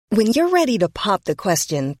When you're ready to pop the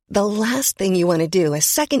question, the last thing you want to do is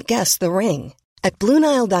second-guess the ring. At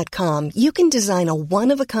BlueNile.com, you can design a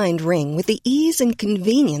one-of-a-kind ring with the ease and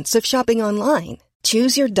convenience of shopping online.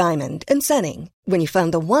 Choose your diamond and setting. When you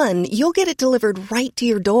find the one, you'll get it delivered right to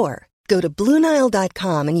your door. Go to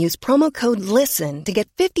BlueNile.com and use promo code LISTEN to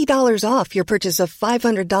get $50 off your purchase of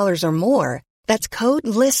 $500 or more. That's code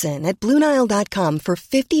LISTEN at BlueNile.com for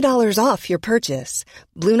 $50 off your purchase.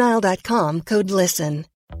 BlueNile.com, code LISTEN.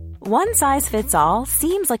 One size fits all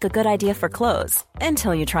seems like a good idea for clothes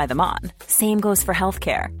until you try them on. Same goes for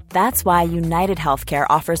healthcare. That's why United Healthcare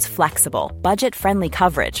offers flexible, budget-friendly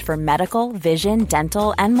coverage for medical, vision,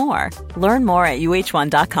 dental, and more. Learn more at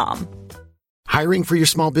UH1.com. Hiring for your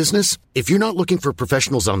small business? If you're not looking for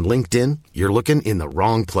professionals on LinkedIn, you're looking in the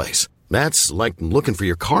wrong place. That's like looking for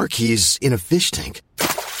your car keys in a fish tank.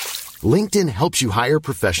 LinkedIn helps you hire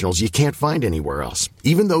professionals you can't find anywhere else,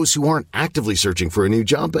 even those who aren't actively searching for a new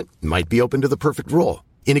job but might be open to the perfect role.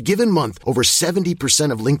 In a given month, over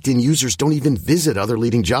 70% of LinkedIn users don't even visit other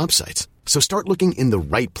leading job sites. So start looking in the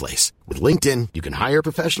right place. With LinkedIn, you can hire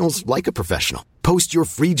professionals like a professional. Post your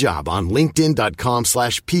free job on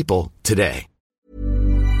linkedin.com/people today.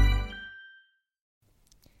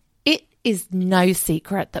 It is no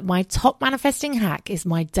secret that my top manifesting hack is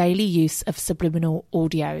my daily use of subliminal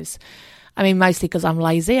audios. I mean, mostly because I'm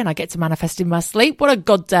lazy and I get to manifest in my sleep. What a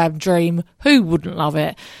goddamn dream. Who wouldn't love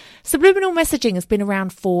it? Subliminal messaging has been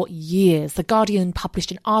around for years. The Guardian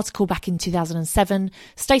published an article back in 2007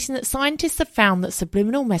 stating that scientists have found that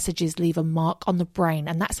subliminal messages leave a mark on the brain,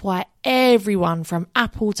 and that's why everyone from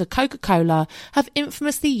Apple to Coca-Cola have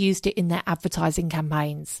infamously used it in their advertising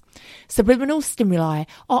campaigns. Subliminal stimuli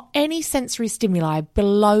are any sensory stimuli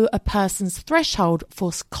below a person's threshold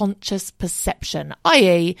for conscious perception,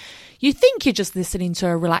 i.e., you think you're just listening to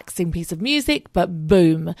a relaxing piece of music, but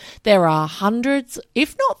boom, there are hundreds,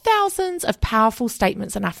 if not thousands, of powerful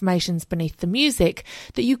statements and affirmations beneath the music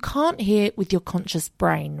that you can't hear with your conscious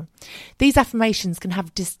brain. These affirmations can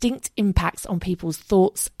have distinct impacts on people's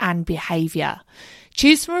thoughts and behaviour.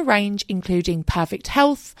 Choose from a range including perfect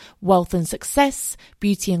health, wealth and success,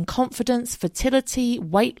 beauty and confidence, fertility,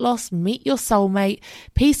 weight loss, meet your soulmate,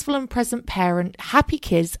 peaceful and present parent, happy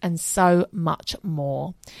kids, and so much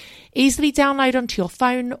more. Easily download onto your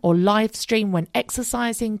phone or live stream when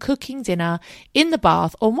exercising, cooking dinner, in the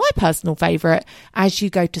bath, or my personal favourite, as you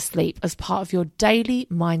go to sleep as part of your daily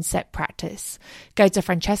mindset practice. Go to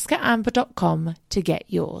francescaamber.com to get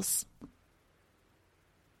yours.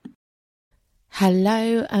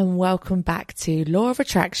 Hello and welcome back to Law of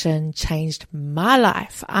Attraction Changed My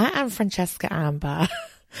Life. I am Francesca Amber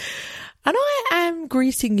and I am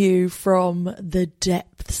greeting you from the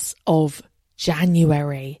depths of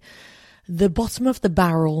January, the bottom of the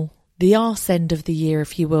barrel, the arse end of the year,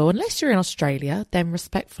 if you will. Unless you're in Australia, then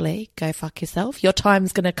respectfully, go fuck yourself. Your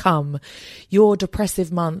time's going to come. Your depressive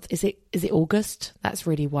month, is it August? That's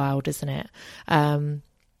really wild, isn't it?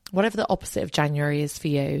 Whatever the opposite of January is for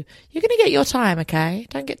you, you're going to get your time, okay?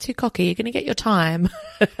 Don't get too cocky. You're going to get your time.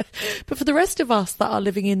 But for the rest of us that are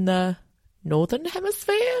living in the Northern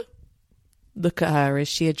Hemisphere, look at her. Is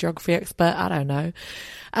she a geography expert? I don't know.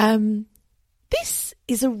 This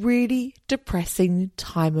is a really depressing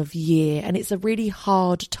time of year, and it's a really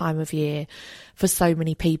hard time of year for so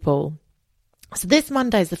many people. So this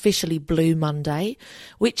Monday is officially Blue Monday,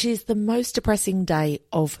 which is the most depressing day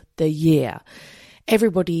of the year.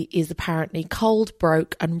 Everybody is apparently cold,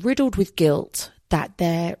 broke and riddled with guilt that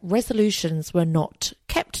their resolutions were not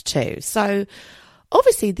kept to. So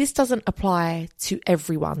obviously this doesn't apply to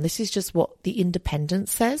everyone. This is just what The Independent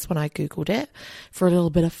says when I Googled it for a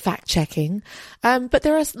little bit of fact checking. But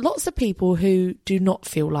there are lots of people who do not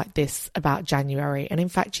feel like this about January. And in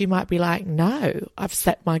fact, you might be like, no, I've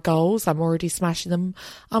set my goals. I'm already smashing them.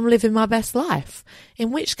 I'm living my best life.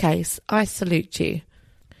 In which case, I salute you.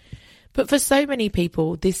 But for so many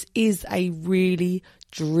people, this is a really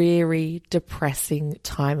dreary, depressing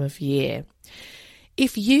time of year.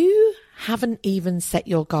 If you haven't even set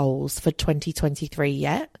your goals for 2023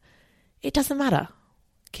 yet, it doesn't matter.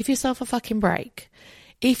 Give yourself a fucking break.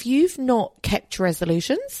 If you've not kept your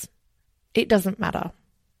resolutions, it doesn't matter.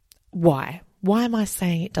 Why? Why am I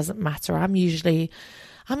saying it doesn't matter? I'm usually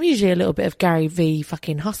a little bit of Gary V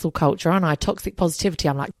fucking hustle culture, aren't I? Toxic positivity.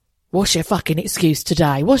 I'm like, what's your fucking excuse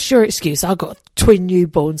today? What's your excuse? I've got twin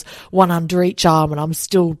newborns, one under each arm, and I'm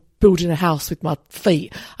still building a house with my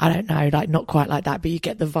feet. I don't know, like not quite like that, but you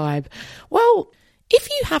get the vibe. Well, if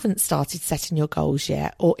you haven't started setting your goals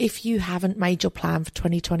yet, or if you haven't made your plan for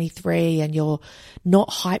 2023 and you're not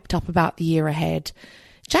hyped up about the year ahead,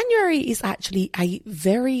 January is actually a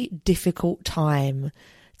very difficult time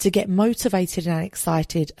to get motivated and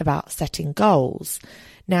excited about setting goals.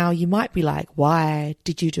 Now, you might be like, why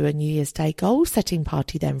did you do a New Year's Day goal setting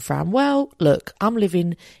party then, Fran? Well, look, I'm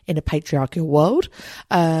living in a patriarchal world,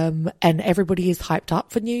 and everybody is hyped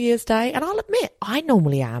up for New Year's Day. And I'll admit, I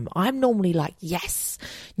normally am. I'm normally like, yes,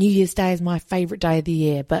 New Year's Day is my favourite day of the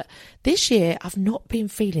year. But this year, I've not been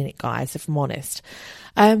feeling it, guys, if I'm honest.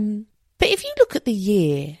 But if you look at the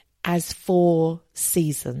year as 4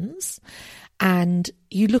 seasons, and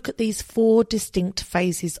you look at these 4 distinct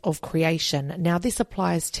phases of creation. Now, this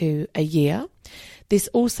applies to a year. This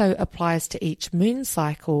also applies to each moon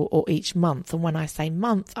cycle or each month. And when I say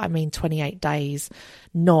month, I mean 28 days,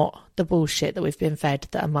 not the bullshit that we've been fed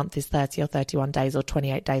that a month is 30 or 31 days or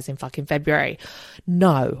 28 days in fucking February.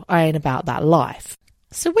 No, I ain't about that life.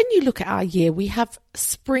 So when you look at our year, we have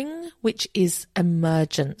spring, which is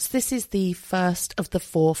emergence. This is the first of the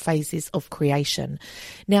 4 phases of creation.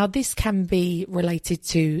 Now, this can be related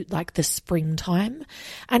to like the springtime,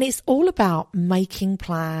 and it's all about making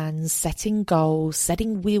plans, setting goals,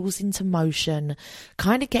 setting wheels into motion,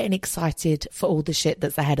 kind of getting excited for all the shit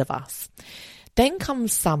that's ahead of us. Then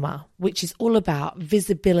comes summer, which is all about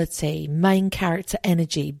visibility, main character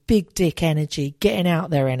energy, big dick energy, getting out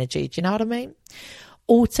there energy. Do you know what I mean?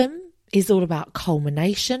 Autumn is all about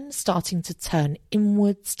culmination, starting to turn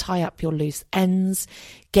inwards, tie up your loose ends,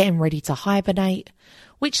 getting ready to hibernate,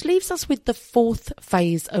 which leaves us with the 4th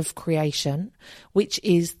phase of creation, which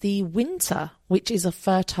is the winter, which is a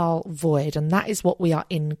fertile void. And that is what we are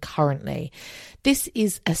in currently. This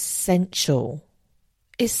is essential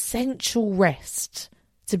rest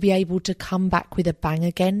to be able to come back with a bang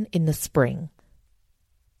again in the spring.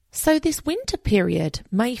 So this winter period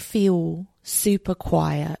may feel super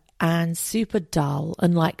quiet and super dull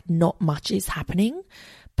and like not much is happening,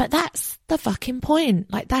 but that's the fucking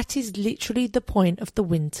point. Like, that is literally the point of the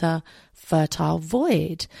winter fertile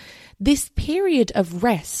void. This period of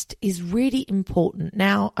rest is really important.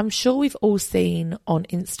 Now, I'm sure we've all seen on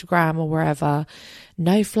Instagram or wherever,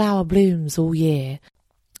 no flower blooms all year.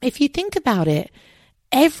 If you think about it,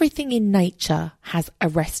 everything in nature has a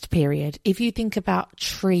rest period. If you think about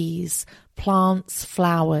trees, plants,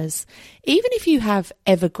 flowers, even if you have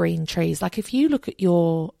evergreen trees, like if you look at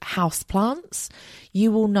your house plants,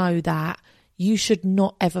 you will know that you should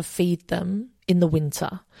not ever feed them in the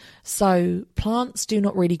winter. So plants do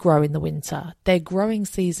not really grow in the winter. Their growing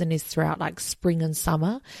season is throughout like spring and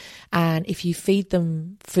summer. And if you feed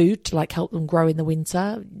them food to like help them grow in the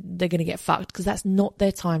winter, they're going to get fucked because that's not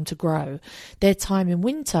their time to grow. Their time in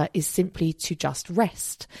winter is simply to just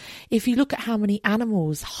rest. If you look at how many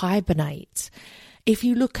animals hibernate, if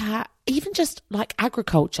you look at even just like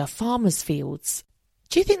agriculture, farmers' fields,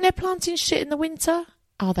 do you think they're planting shit in the winter?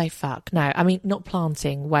 Are they fuck? No, I mean, not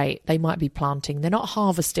planting. Wait, they might be planting. They're not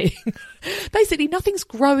harvesting. Basically, nothing's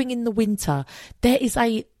growing in the winter. There is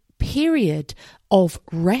a period of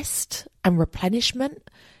rest and replenishment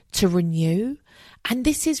to renew. And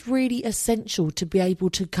this is really essential to be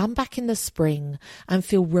able to come back in the spring and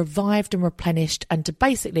feel revived and replenished and to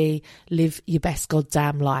basically live your best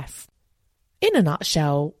goddamn life. In a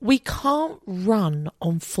nutshell, we can't run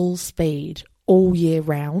on full speed all year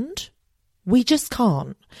round. We just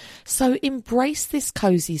can't. So embrace this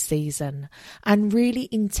cozy season and really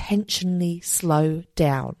intentionally slow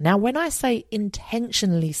down. Now, when I say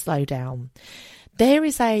intentionally slow down, there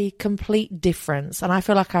is a complete difference. And I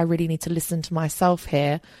feel like I really need to listen to myself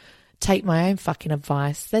here, take my own fucking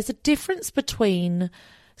advice. There's a difference between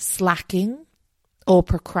slacking or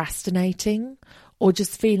procrastinating or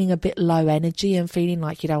just feeling a bit low energy and feeling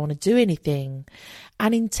like you don't want to do anything,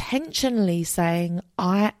 and intentionally saying,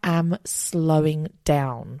 I am slowing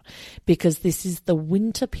down because this is the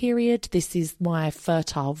winter period, this is my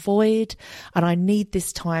fertile void, and I need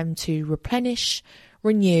this time to replenish,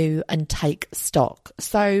 renew, and take stock.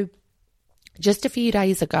 So just a few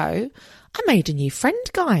days ago, I made a new friend,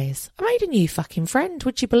 guys. I made a new fucking friend.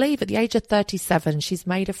 Would you believe at the age of 37, she's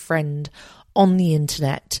made a friend on the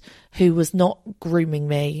internet who was not grooming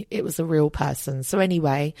me. It was a real person. So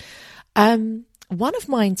anyway, one of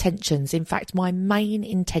my intentions, in fact, my main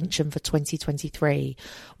intention for 2023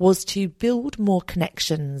 was to build more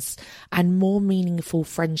connections and more meaningful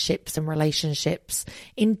friendships and relationships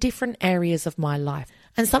in different areas of my life.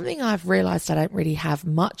 And something I've realised I don't really have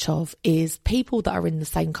much of is people that are in the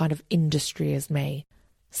same kind of industry as me.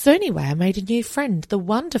 So anyway, I made a new friend, the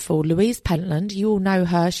wonderful Louise Pentland. You all know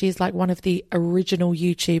her. She's like one of the original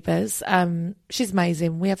YouTubers. She's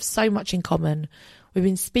amazing. We have so much in common. We've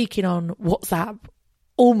been speaking on WhatsApp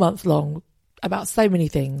all month long about so many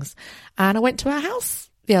things. And I went to her house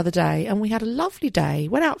the other day and we had a lovely day,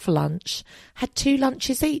 went out for lunch, had 2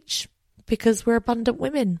 lunches each. because we're abundant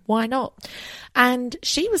women. Why not? And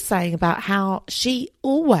she was saying about how she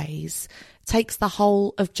always takes the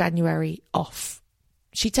whole of January off.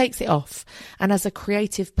 She takes it off. And as a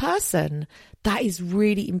creative person, that is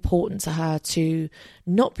really important to her, to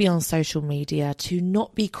not be on social media, to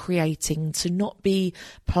not be creating, to not be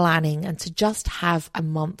planning, and to just have a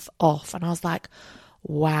month off. And I was like,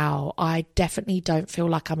 wow, I definitely don't feel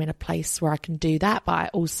like I'm in a place where I can do that. But I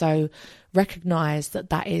also recognize that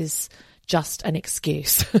that is just an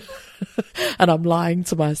excuse and I'm lying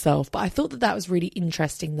to myself. But I thought that that was really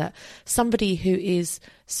interesting, that somebody who is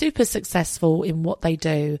super successful in what they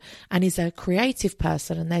do and is a creative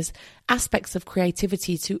person, and there's aspects of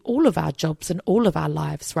creativity to all of our jobs and all of our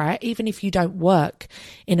lives, right? Even if you don't work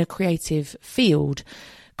in a creative field,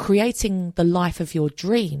 creating the life of your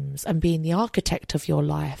dreams and being the architect of your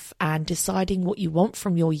life and deciding what you want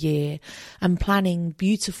from your year and planning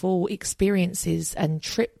beautiful experiences and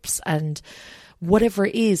trips and whatever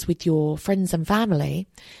it is with your friends and family,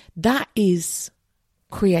 that is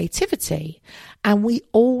creativity. And we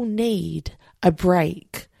all need a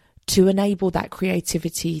break to enable that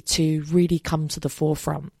creativity to really come to the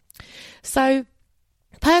forefront. So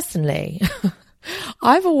personally,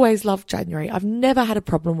 I've always loved January. I've never had a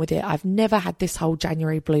problem with it. I've never had this whole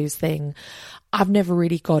January blues thing. I've never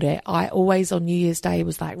really got it. I always on New Year's Day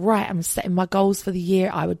was like, right, I'm setting my goals for the year.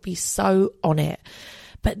 I would be so on it.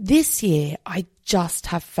 But this year, I just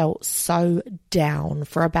have felt so down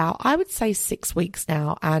for about, I would say 6 weeks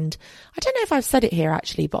now. And I don't know if I've said it here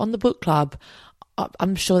actually, but on the book club,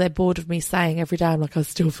 I'm sure they're bored of me saying every day, I'm like, I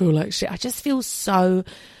still feel like shit. I just feel so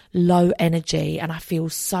low energy and I feel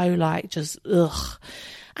so like just ugh.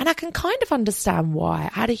 And I can kind of understand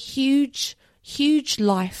why. I had a huge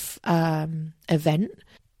life event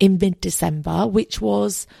in mid-December, which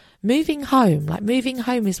was moving home. Like, moving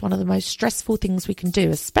home is one of the most stressful things we can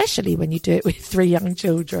do, especially when you do it with 3 young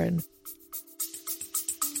children.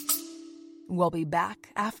 We'll be back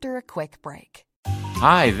after a quick break.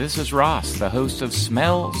 Hi, this is Ross, the host of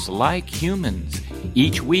Smells Like Humans.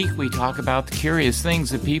 Each week we talk about the curious things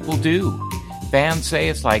that people do. Fans say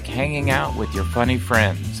it's like hanging out with your funny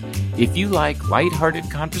friends. If you like lighthearted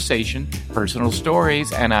conversation, personal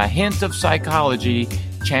stories, and a hint of psychology,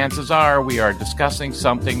 chances are we are discussing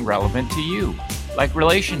something relevant to you, like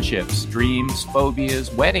relationships, dreams, phobias,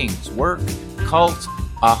 weddings, work, cults,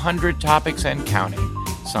 100 topics and counting.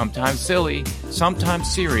 Sometimes silly, sometimes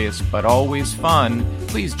serious, but always fun.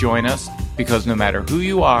 Please join us, because no matter who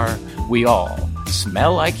you are, we all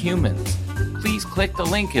smell like humans. Please click the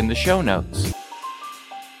link in the show notes.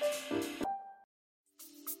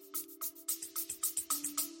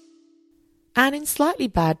 And in slightly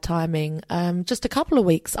bad timing, just a couple of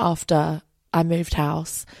weeks after I moved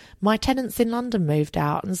house, my tenants in London moved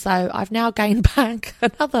out. And so I've now gained back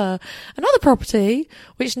another property,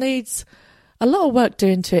 which needs a lot of work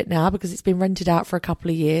doing to it now because it's been rented out for a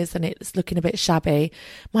couple of years and it's looking a bit shabby.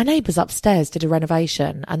 My neighbours upstairs did a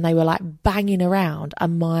renovation and they were like banging around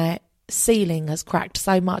and my ceiling has cracked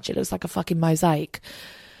so much it looks like a fucking mosaic.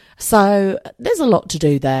 So there's a lot to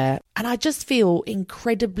do there. And I just feel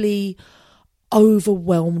incredibly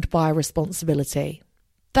overwhelmed by responsibility.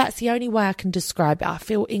 That's the only way I can describe it. I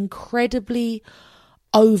feel incredibly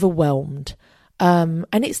overwhelmed. And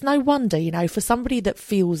it's no wonder, you know, for somebody that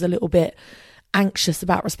feels a little bit anxious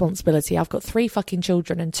about responsibility. I've got 3 fucking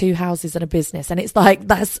children and 2 houses and a business. And it's like,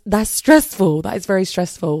 that's stressful. That is very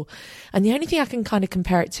stressful. And the only thing I can kind of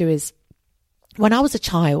compare it to is when I was a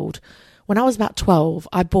child, when I was about 12,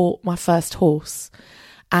 I bought my first horse.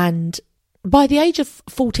 And by the age of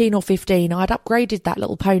 14 or 15, I'd upgraded that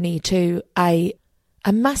little pony to a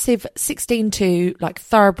massive 16-2, like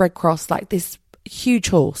thoroughbred cross, like this huge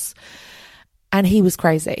horse. And he was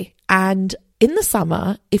crazy. And in the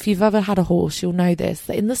summer, if you've ever had a horse, you'll know this,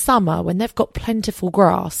 that in the summer, when they've got plentiful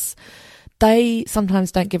grass, they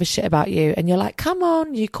sometimes don't give a shit about you. And you're like, come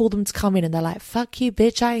on, you call them to come in and they're like, fuck you,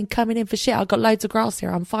 bitch, I ain't coming in for shit. I've got loads of grass here.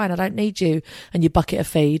 I'm fine. I don't need you. And you bucket of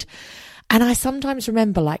feed. And I sometimes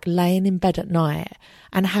remember like laying in bed at night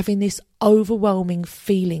and having this overwhelming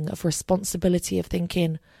feeling of responsibility of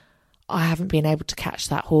thinking, I haven't been able to catch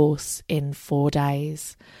that horse in 4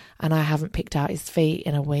 days and I haven't picked out his feet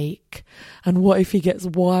in a week. And what if he gets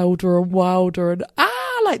wilder and wilder and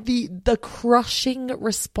like the crushing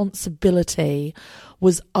responsibility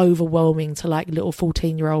was overwhelming to like little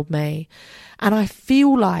 14-year-old me. And I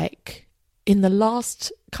feel like in the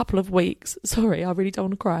last couple of weeks, sorry, I really don't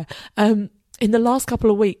want to cry. In the last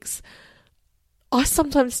couple of weeks, I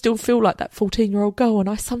sometimes still feel like that 14-year-old girl, and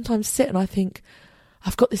I sometimes sit and I think,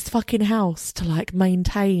 I've got this fucking house to like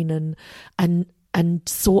maintain and and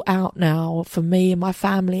sort out now for me and my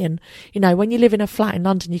family. And, you know, when you live in a flat in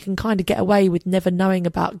London, you can kind of get away with never knowing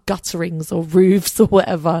about gutterings or roofs or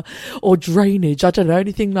whatever, or drainage. I don't know,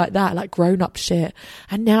 anything like that, like grown up shit.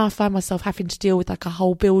 And now I find myself having to deal with like a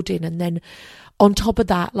whole building. And then on top of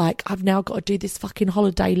that, like I've now got to do this fucking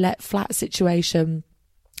holiday let flat situation.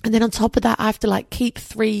 And then on top of that, I have to like keep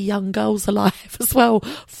 3 young girls alive as well,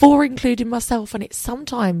 4 including myself. And it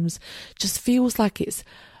sometimes just feels like it's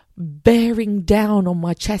bearing down on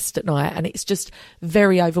my chest at night, and it's just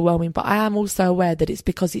very overwhelming. But I am also aware that it's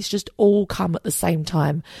because it's just all come at the same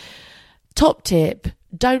time. Top tip,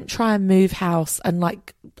 don't try and move house and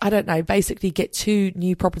like, I don't know, basically get 2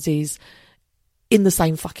 new properties in the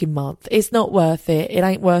same fucking month. It's not worth it. It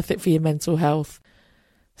ain't worth it for your mental health.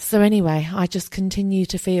 So anyway, I just continue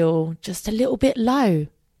to feel just a little bit low,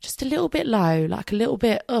 like a little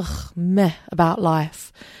bit meh about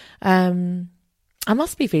life. I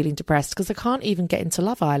must be feeling depressed because I can't even get into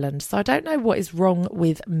Love Island. So I don't know what is wrong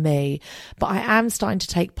with me, but I am starting to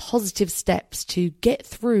take positive steps to get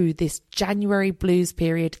through this January blues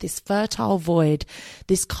period, this fertile void,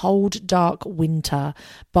 this cold, dark winter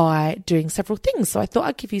by doing several things. So I thought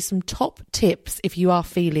I'd give you some top tips if you are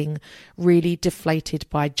feeling really deflated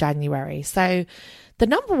by January. So the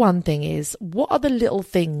number one thing is, what are the little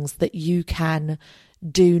things that you can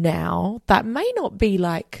do now that may not be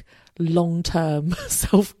like long-term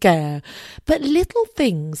self-care, but little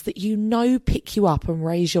things that you know pick you up and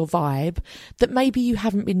raise your vibe that maybe you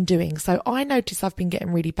haven't been doing. So I notice I've been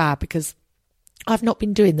getting really bad because I've not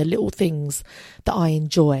been doing the little things that I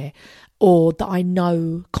enjoy or that I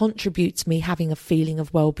know contribute to me having a feeling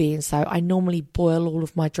of well-being. So I normally boil all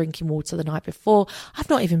of my drinking water the night before. I've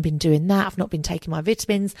not even been doing that. I've not been taking my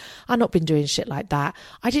vitamins. I've not been doing shit like that.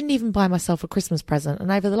 I didn't even buy myself a Christmas present.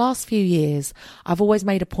 And over the last few years, I've always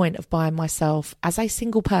made a point of buying myself, as a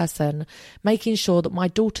single person, making sure that my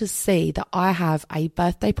daughters see that I have a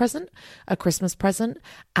birthday present, a Christmas present,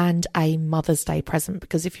 and a Mother's Day present.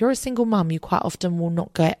 Because if you're a single mum, you quite often will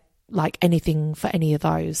not get like anything for any of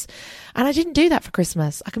those. And I didn't do that for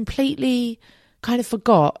Christmas. I completely kind of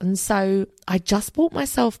forgot. And so I just bought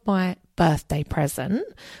myself my birthday present,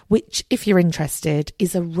 which, if you're interested,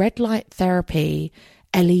 is a red light therapy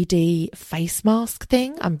LED face mask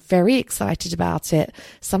thing. I'm very excited about it.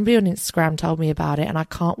 Somebody on Instagram told me about it and I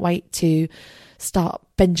can't wait to start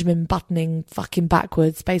Benjamin buttoning fucking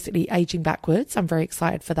backwards, basically aging backwards. I'm very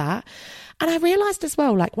excited for that. And I realised as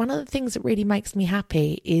well, like, one of the things that really makes me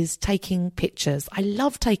happy is taking pictures. I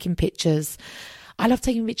love taking pictures. I love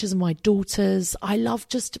taking pictures of my daughters. I love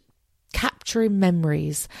just capturing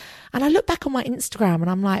memories. And I look back on my Instagram and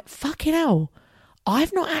I'm like, fucking hell,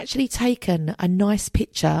 I've not actually taken a nice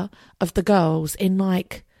picture of the girls in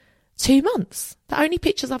like 2 months. The only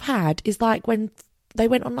pictures I've had is like when they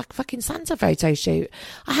went on like a fucking Santa photo shoot.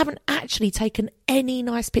 I haven't actually taken any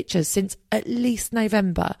nice pictures since at least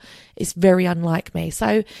November. It's very unlike me.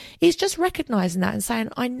 So it's just recognising that and saying,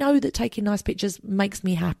 I know that taking nice pictures makes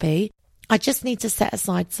me happy. I just need to set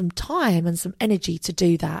aside some time and some energy to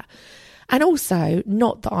do that. And also,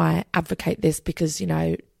 not that I advocate this because, you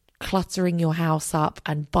know, cluttering your house up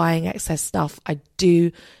and buying excess stuff, I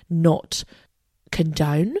do not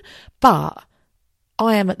condone, but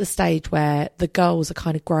I am at the stage where the girls are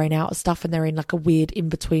kind of growing out of stuff and they're in like a weird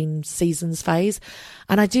in-between seasons phase.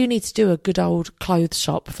 And I do need to do a good old clothes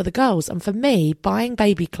shop for the girls. And for me, buying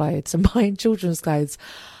baby clothes and buying children's clothes,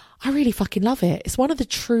 I really fucking love it. It's one of the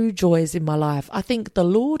true joys in my life. I think the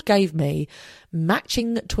Lord gave me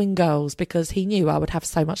matching twin girls because he knew I would have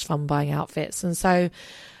so much fun buying outfits. And so,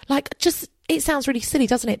 like, just, it sounds really silly,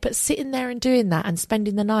 doesn't it? But sitting there and doing that and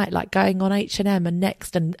spending the night, like going on H&M and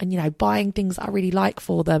Next and you know, buying things I really like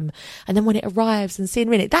for them. And then when it arrives and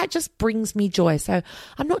seeing it, that just brings me joy. So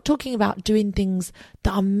I'm not talking about doing things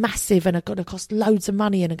that are massive and are going to cost loads of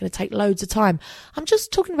money and are going to take loads of time. I'm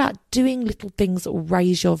just talking about doing little things that will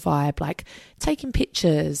raise your vibe, like taking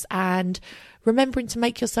pictures and remembering to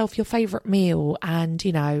make yourself your favourite meal and,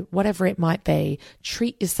 you know, whatever it might be.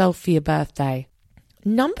 Treat yourself for your birthday.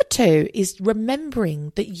 Number 2 is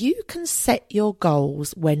remembering that you can set your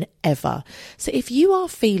goals whenever. So if you are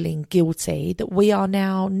feeling guilty that we are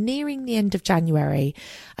now nearing the end of January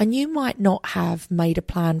and you might not have made a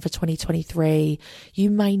plan for 2023, you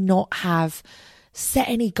may not have set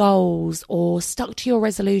any goals or stuck to your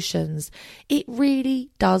resolutions, it really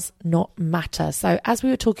does not matter. So as we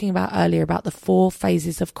were talking about earlier about the 4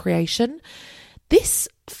 phases of creation, this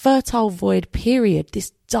fertile void period,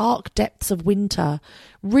 this dark depths of winter,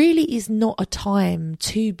 really is not a time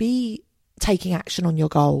to be taking action on your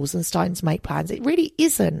goals and starting to make plans. It really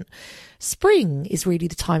isn't. Spring is really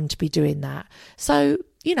the time to be doing that. So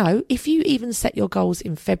you know, if you even set your goals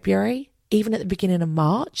in February, even at the beginning of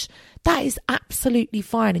March, that is absolutely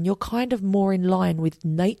fine. And you're kind of more in line with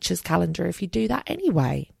nature's calendar if you do that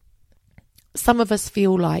anyway. Some of us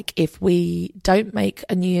feel like if we don't make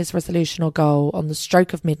a New Year's resolution or goal on the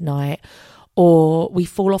stroke of midnight, or we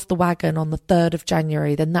fall off the wagon on the 3rd of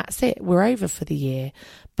January, then that's it. We're over for the year.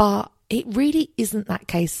 But it really isn't that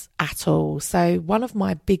case at all. So one of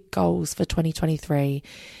my big goals for 2023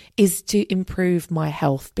 is to improve my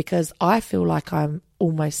health, because I feel like I'm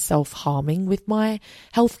almost self-harming with my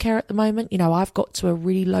healthcare at the moment. You know, I've got to a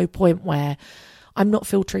really low point where I'm not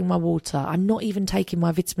filtering my water. I'm not even taking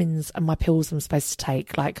my vitamins and my pills I'm supposed to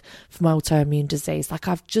take, like for my autoimmune disease. Like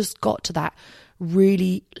I've just got to that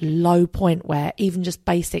really low point where even just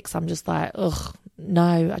basics, I'm just like, ugh,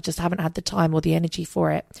 no, I just haven't had the time or the energy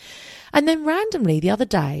for it. And then randomly the other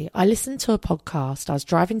day, I listened to a podcast. I was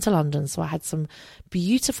driving to London, so I had some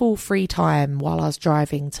beautiful free time while I was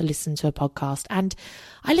driving to listen to a podcast. And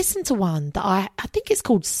I listened to one that I think it's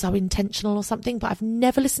called So Intentional or something, but I've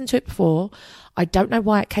never listened to it before. I don't know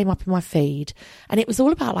why it came up in my feed. And it was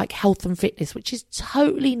all about like health and fitness, which is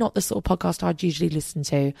totally not the sort of podcast I'd usually listen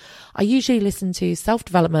to. I usually listen to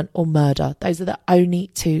self-development or murder. Those are the only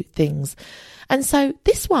two things. And so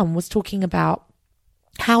this one was talking about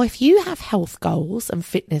how if you have health goals and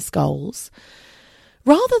fitness goals,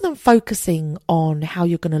 rather than focusing on how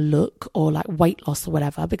you're going to look or like weight loss or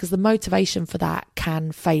whatever, because the motivation for that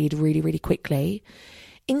can fade really, really quickly,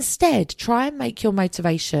 instead try and make your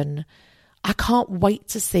motivation, I can't wait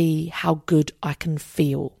to see how good I can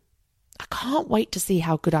feel. I can't wait to see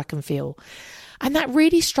how good I can feel. And that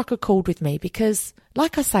really struck a chord with me because,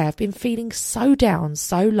 like I say, I've been feeling so down,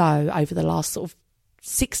 so low over the last sort of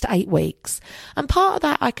 6 to 8 weeks. And part of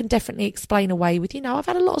that I can definitely explain away with, you know, I've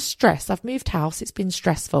had a lot of stress. I've moved house. It's been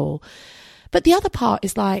stressful. But the other part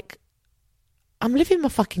is like, I'm living my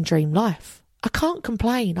fucking dream life. I can't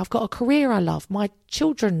complain. I've got a career I love. My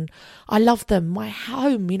children, I love them. My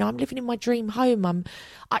home, you know, I'm living in my dream home.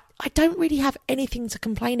 I don't really have anything to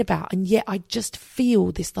complain about. And yet I just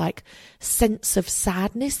feel this like sense of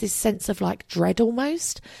sadness, this sense of like dread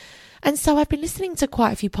almost. And so I've been listening to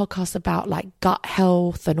quite a few podcasts about like gut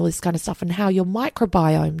health and all this kind of stuff, and how your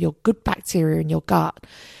microbiome, your good bacteria in your gut,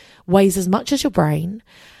 weighs as much as your brain.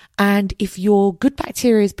 And if your good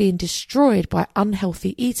bacteria is being destroyed by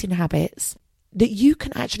unhealthy eating habits, that you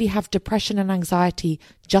can actually have depression and anxiety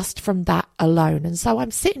just from that alone. And so I'm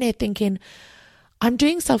sitting here thinking, I'm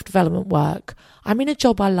doing self-development work. I'm in a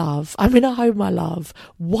job I love. I'm in a home I love.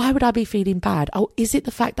 Why would I be feeling bad? Oh, is it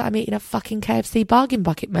the fact that I'm eating a fucking KFC bargain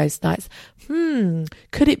bucket most nights?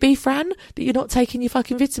 Could it be, Fran, that you're not taking your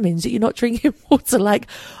fucking vitamins, that you're not drinking water? Like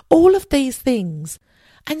all of these things.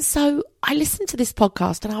 And so I listened to this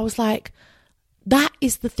podcast and I was like, that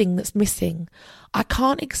is the thing that's missing. I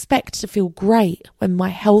can't expect to feel great when my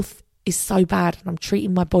health is so bad and I'm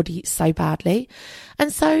treating my body so badly.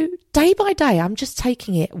 And so day by day, I'm just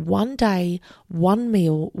taking it one day, one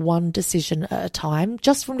meal, one decision at a time,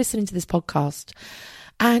 just from listening to this podcast.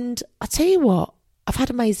 And I tell you what, I've had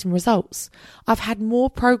amazing results. I've had more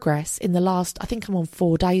progress in the last, I think I'm on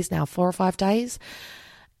 4 days now, 4 or 5 days,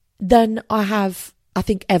 than I have, I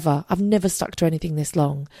think, ever. I've never stuck to anything this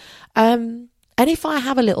long. And if I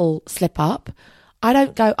have a little slip up, I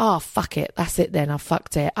don't go, oh, fuck it, that's it then, I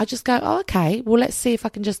fucked it. I just go, oh, okay, well, let's see if I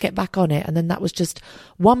can just get back on it. And then that was just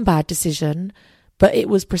one bad decision, but it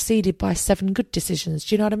was preceded by 7 good decisions.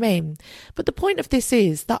 Do you know what I mean? But the point of this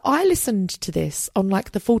is that I listened to this on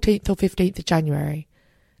like the 14th or 15th of January,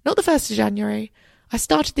 not the 1st of January. I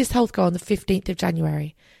started this health goal on the 15th of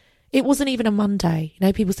January. It wasn't even a Monday. You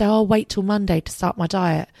know, people say, oh, I'll wait till Monday to start my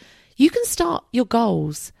diet. You can start your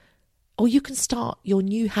goals, or you can start your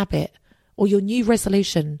new habit or your new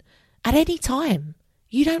resolution at any time.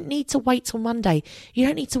 You don't need to wait till Monday. You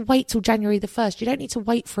don't need to wait till January the 1st. You don't need to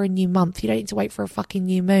wait for a new month. You don't need to wait for a fucking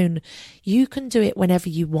new moon. You can do it whenever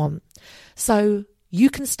you want. So you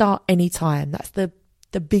can start any time. That's the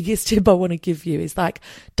biggest tip I want to give you, is like,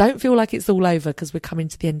 don't feel like it's all over because we're coming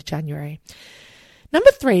to the end of January.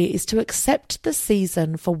 Number 3 is to accept the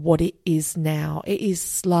season for what it is now. It is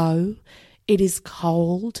slow. It is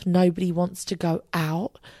cold. Nobody wants to go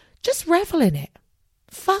out. Just revel in it.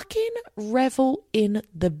 Fucking revel in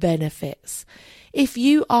the benefits. If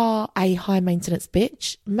you are a high maintenance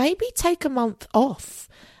bitch, maybe take a month off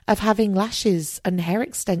of having lashes and hair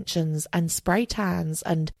extensions and spray tans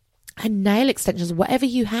and nail extensions, whatever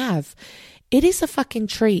you have. It is a fucking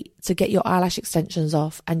treat to get your eyelash extensions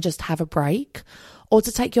off and just have a break, or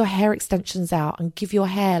to take your hair extensions out and give your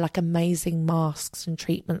hair like amazing masks and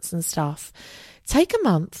treatments and stuff. Take a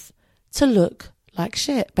month to look like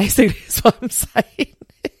shit, basically, is what I'm saying.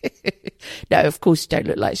 No, of course you don't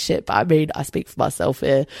look like shit, but I mean, I speak for myself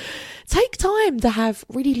here. Take time to have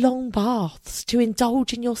really long baths, to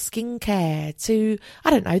indulge in your skincare, I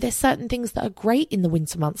don't know, there's certain things that are great in the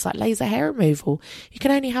winter months, like laser hair removal. You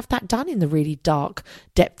can only have that done in the really dark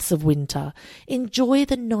depths of winter. Enjoy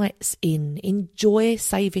the nights in, enjoy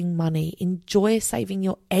saving money, enjoy saving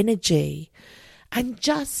your energy, and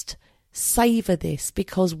just savour this,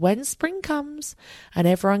 because when spring comes and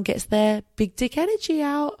everyone gets their big dick energy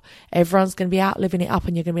out, everyone's going to be out living it up,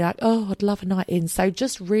 and you're going to be like, oh, I'd love a night in. So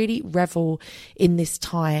just really revel in this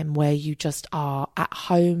time where you just are at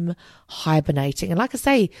home hibernating. And like I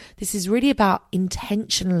say, this is really about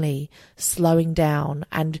intentionally slowing down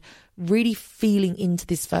and really feeling into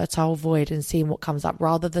this fertile void and seeing what comes up,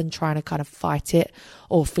 rather than trying to kind of fight it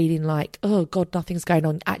or feeling like, oh God, nothing's going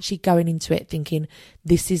on. Actually going into it thinking,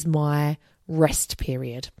 this is my rest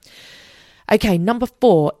period. Okay, number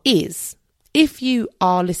 4 is, if you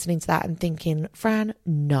are listening to that and thinking, Fran,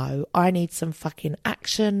 no, I need some fucking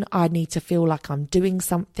action, I need to feel like I'm doing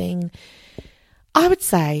something, I would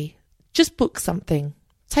say just book something.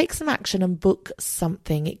 Take some action and book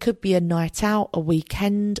something. It could be a night out, a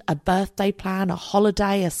weekend, a birthday plan, a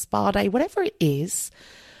holiday, a spa day, whatever it is.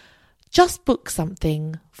 Just book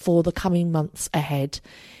something for the coming months ahead.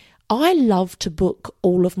 I love to book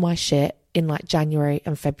all of my shit in like January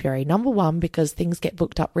and February. Number 1, because things get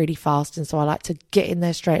booked up really fast, and so I like to get in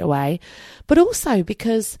there straight away. But also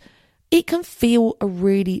because it can feel a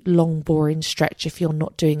really long, boring stretch if you're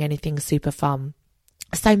not doing anything super fun.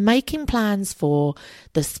 So making plans for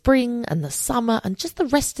the spring and the summer and just the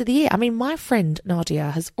rest of the year. I mean, my friend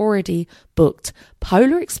Nadia has already booked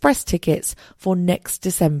Polar Express tickets for next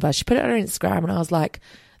December. She put it on her Instagram and I was like,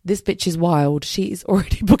 this bitch is wild. She is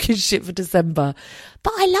already booking shit for December.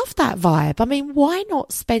 But I love that vibe. I mean, why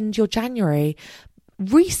not spend your January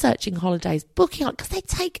researching holidays, booking out, because they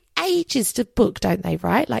take ages to book, don't they,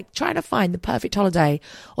 right? Like trying to find the perfect holiday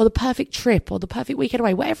or the perfect trip or the perfect weekend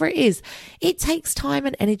away, whatever it is, it takes time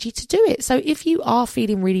and energy to do it. So if you are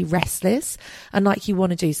feeling really restless and like you want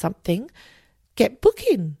to do something, get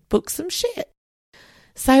booking, book some shit.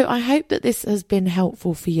 So I hope that this has been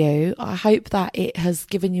helpful for you. I hope that it has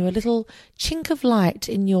given you a little chink of light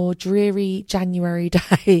in your dreary January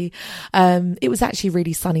day. It was actually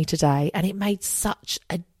really sunny today and it made such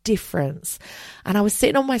a difference. And I was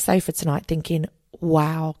sitting on my sofa tonight thinking,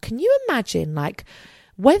 wow, can you imagine, like,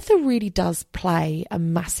 weather really does play a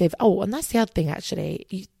massive... Oh, and that's the other thing,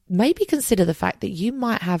 actually. Maybe consider the fact that you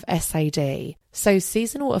might have SAD. So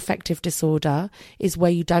seasonal affective disorder is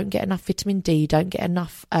where you don't get enough vitamin D, don't get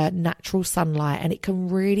enough natural sunlight, and it can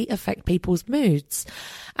really affect people's moods.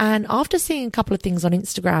 And after seeing a couple of things on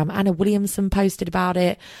Instagram, Anna Williamson posted about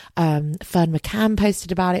it, Fern McCann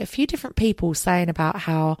posted about it, a few different people saying about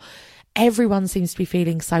how everyone seems to be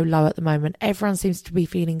feeling so low at the moment. Everyone seems to be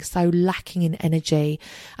feeling so lacking in energy,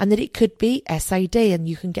 and that it could be SAD, and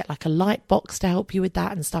you can get like a light box to help you with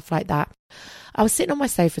that and stuff like that. I was sitting on my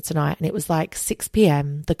sofa tonight and it was like 6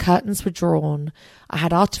 p.m. The curtains were drawn. I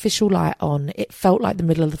had artificial light on. It felt like the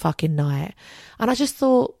middle of the fucking night. And I just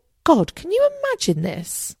thought, God, can you imagine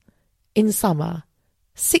this in summer?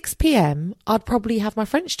 6 p.m. I'd probably have my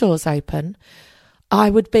French doors open. I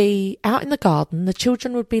would be out in the garden. The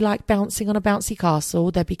children would be like bouncing on a bouncy castle.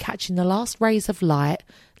 They'd be catching the last rays of light,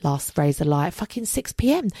 fucking 6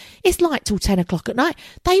 p.m. It's light till 10 o'clock at night.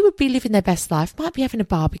 They would be living their best life, might be having a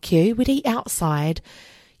barbecue, we'd eat outside.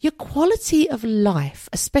 Your quality of life,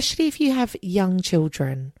 especially if you have young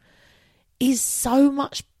children, is so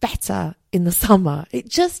much better in the summer. It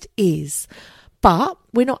just is. But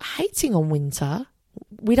we're not hating on winter.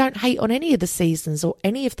 We don't hate on any of the seasons or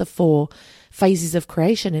any of the 4 phases of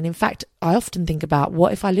creation. And in fact, I often think about,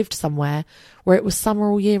 what if I lived somewhere where it was summer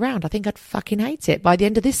all year round? I think I'd fucking hate it. By the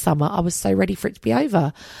end of this summer, I was so ready for it to be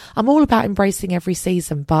over. I'm all about embracing every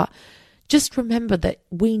season, but just remember that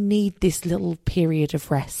we need this little period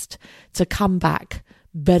of rest to come back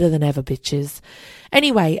better than ever, bitches.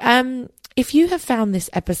 Anyway, if you have found this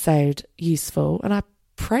episode useful, and I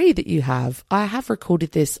pray that you have, I have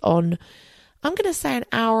recorded this on, I'm going to say, an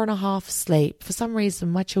hour and a half sleep. For some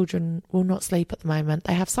reason, my children will not sleep at the moment.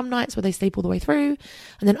 They have some nights where they sleep all the way through,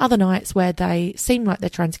 and then other nights where they seem like they're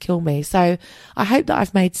trying to kill me. So I hope that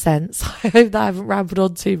I've made sense. I hope that I haven't rambled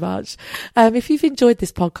on too much. If you've enjoyed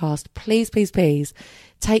this podcast, please, please, please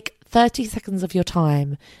take 30 seconds of your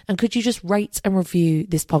time, and could you just rate and review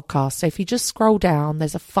this podcast? So if you just scroll down,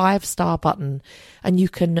 there's a 5-star button and you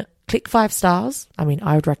can click 5 stars. I mean,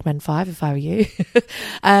 I would recommend 5 if I were you.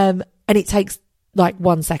 And it takes like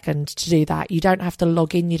 1 second to do that. You don't have to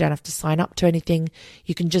log in. You don't have to sign up to anything.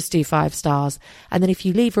 You can just do 5 stars. And then if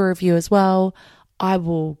you leave a review as well, I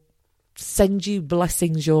will send you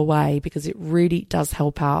blessings your way because it really does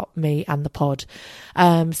help out me and the pod.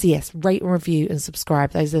 So yes, rate and review and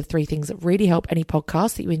subscribe. Those are the 3 things that really help any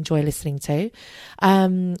podcast that you enjoy listening to.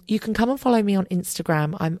 You can come and follow me on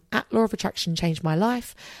Instagram. I'm at Law of Attraction Changed My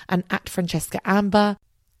Life and at Francesca Amber.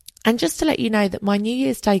 And just to let you know that my New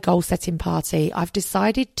Year's Day goal setting party, I've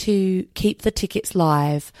decided to keep the tickets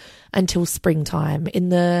live until springtime, in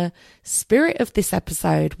the spirit of this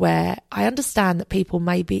episode, where I understand that people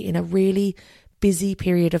may be in a really busy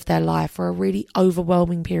period of their life or a really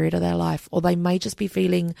overwhelming period of their life, or they may just be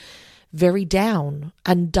feeling very down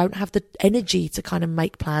and don't have the energy to kind of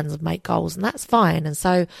make plans and make goals, and that's fine. And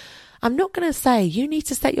so I'm not going to say you need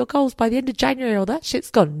to set your goals by the end of January or that shit's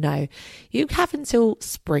gone. No, you have until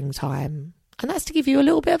springtime. And that's to give you a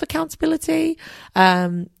little bit of accountability.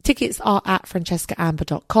 Tickets are at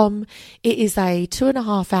francescaamber.com. It is a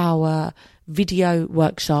 2.5 hour video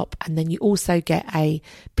workshop. And then you also get a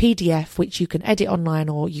PDF, which you can edit online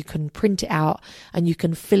or you can print it out and you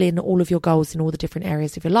can fill in all of your goals in all the different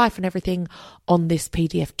areas of your life and everything on this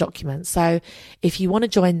PDF document. So if you want to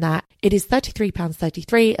join that, it is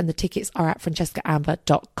 £33.33 and the tickets are at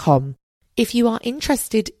francescaamber.com. If you are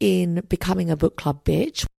interested in becoming a book club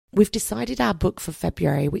bitch, we've decided our book for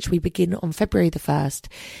February, which we begin on February the 1st.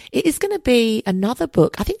 It is going to be another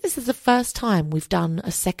book. I think this is the first time we've done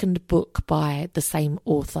a second book by the same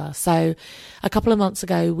author. So a couple of months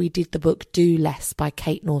ago, we did the book Do Less by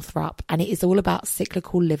Kate Northrup, and it is all about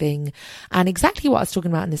cyclical living and exactly what I was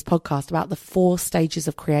talking about in this podcast, about the 4 stages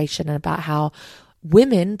of creation and about how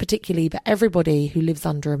women particularly, but everybody who lives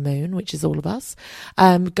under a moon, which is all of us,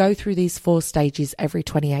 go through these 4 stages every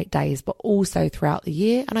 28 days, but also throughout the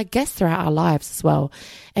year. And I guess throughout our lives as well.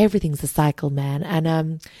 Everything's a cycle, man.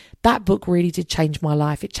 And that book really did change my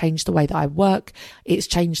life. It changed the way that I work. It's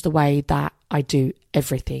changed the way that I do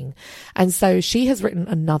everything. And so she has written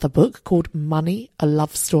another book called Money, A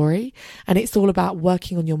Love Story. And it's all about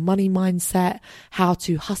working on your money mindset, how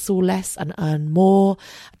to hustle less and earn more,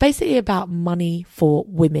 basically about money for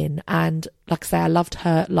women. And like I say, I loved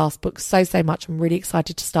her last book so much. I'm really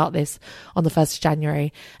excited to start this on the 1st of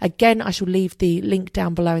January. Again, I shall leave the link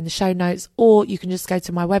down below in the show notes, or you can just go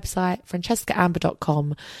to my website,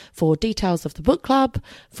 francescaamber.com, for details of the book club,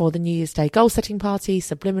 for the New Year's Day goal setting party,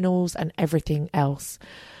 subliminals, and everything else.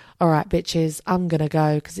 All right, bitches, I'm going to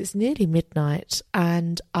go because it's nearly midnight,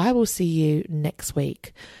 and I will see you next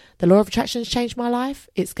week. The Law of Attraction has changed my life.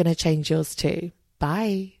 It's going to change yours too.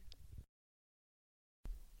 Bye.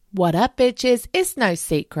 What up, bitches? It's no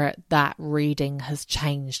secret that reading has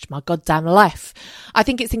changed my goddamn life. I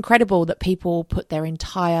think it's incredible that people put their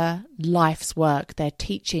entire life's work, their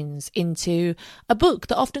teachings, into a book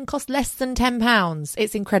that often costs less than £10.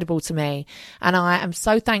 It's incredible to me. And I am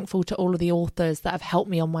so thankful to all of the authors that have helped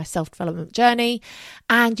me on my self-development journey.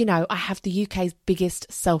 And, you know, I have the UK's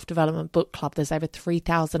biggest self-development book club. There's over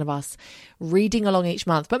 3,000 of us reading along each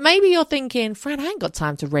month. But maybe you're thinking, Fran, I ain't got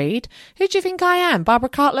time to read. Who do you think I am? Barbara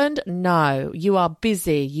Cartland? No, you are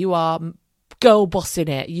busy. You are girl bossing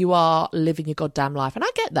it. You are living your goddamn life. And I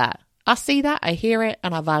get that. I see that. I hear it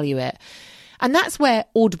and I value it. And that's where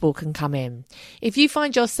Audible can come in. If you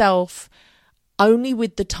find yourself only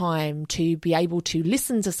with the time to be able to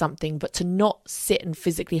listen to something, but to not sit and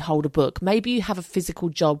physically hold a book, maybe you have a physical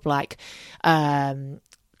job like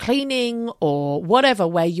cleaning or whatever,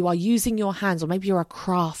 where you are using your hands, or maybe you're a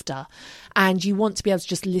crafter and you want to be able to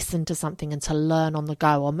just listen to something and to learn on the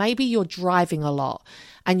go, or maybe you're driving a lot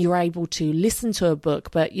and you're able to listen to a book,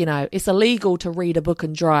 but you know, it's illegal to read a book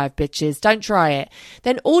and drive, bitches. Don't try it.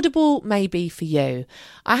 Then Audible may be for you.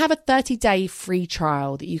 I have a 30-day free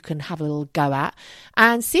trial that you can have a little go at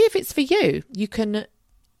and see if it's for you. You can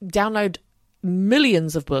download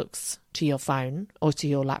millions of books to your phone or to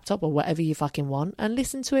your laptop or whatever you fucking want and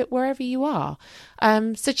listen to it wherever you are.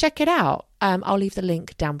 So check it out. I'll leave the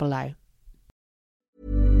link down below.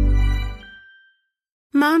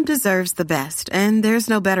 Mom deserves the best, and there's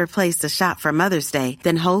no better place to shop for Mother's Day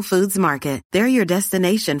than Whole Foods Market. They're your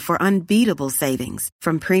destination for unbeatable savings,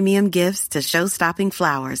 from premium gifts to show-stopping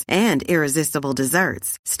flowers and irresistible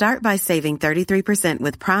desserts. Start by saving 33%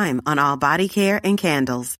 with Prime on all body care and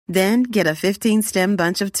candles. Then get a 15-stem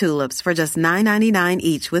bunch of tulips for just $9.99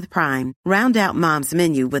 each with Prime. Round out Mom's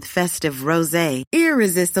menu with festive rosé,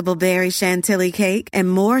 irresistible berry chantilly cake,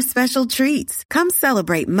 and more special treats. Come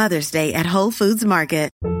celebrate Mother's Day at Whole Foods Market.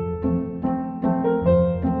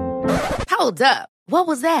 Hold up. What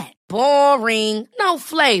was that? Boring. No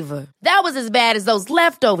flavor. That was as bad as those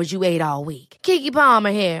leftovers you ate all week. Keke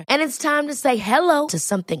Palmer here, and it's time to say hello to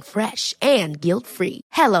something fresh and guilt-free.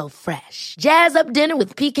 Hello Fresh. Jazz up dinner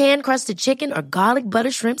with pecan-crusted chicken or garlic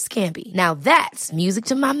butter shrimp scampi. Now that's music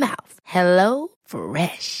to my mouth. Hello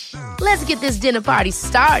Fresh. Let's get this dinner party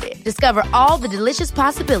started. Discover all the delicious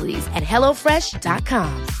possibilities at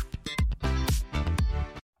HelloFresh.com.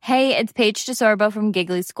 Hey, it's Paige DeSorbo from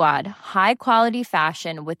Giggly Squad. High quality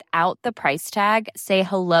fashion without the price tag. Say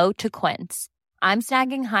hello to Quince. I'm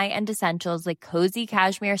snagging high-end essentials like cozy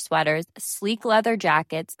cashmere sweaters, sleek leather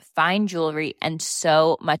jackets, fine jewelry, and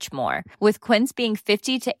so much more. With Quince being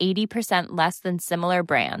 50 to 80% less than similar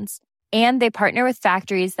brands. And they partner with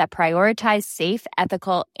factories that prioritize safe,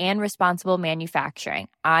 ethical, and responsible manufacturing.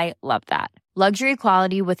 I love that. Luxury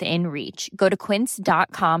quality within reach. Go to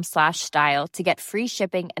quince.com/style to get free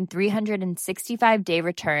shipping and 365-day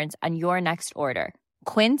returns on your next order.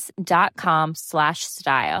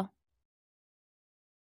 Quince.com/style.